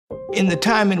In the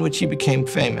time in which he became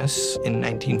famous, in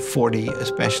 1940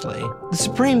 especially, the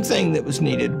supreme thing that was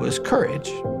needed was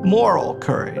courage, moral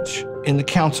courage, in the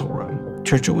council room.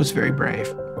 Churchill was very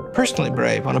brave, personally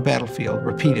brave on a battlefield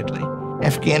repeatedly.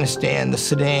 Afghanistan, the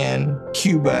Sudan,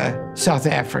 Cuba, South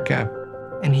Africa,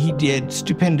 and he did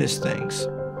stupendous things.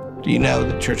 Do you know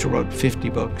that Churchill wrote 50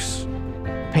 books,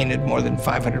 painted more than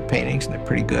 500 paintings, and they're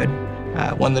pretty good,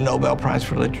 won the Nobel Prize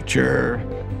for Literature,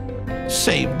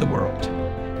 saved the world.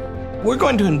 We're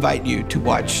going to invite you to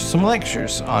watch some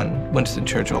lectures on Winston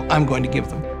Churchill. I'm going to give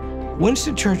them.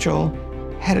 Winston Churchill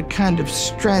had a kind of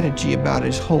strategy about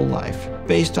his whole life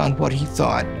based on what he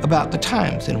thought about the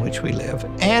times in which we live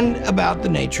and about the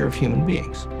nature of human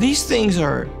beings. These things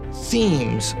are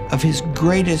themes of his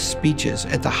greatest speeches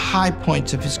at the high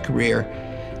points of his career,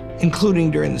 including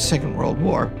during the Second World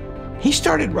War. He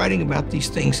started writing about these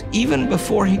things even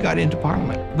before he got into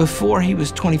Parliament, before he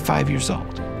was 25 years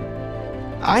old.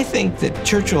 I think that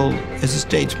Churchill, as a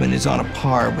statesman, is on a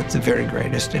par with the very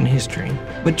greatest in history.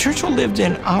 But Churchill lived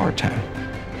in our time,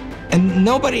 and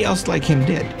nobody else like him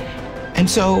did. And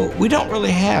so we don't really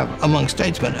have, among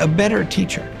statesmen, a better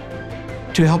teacher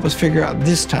to help us figure out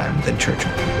this time than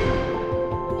Churchill.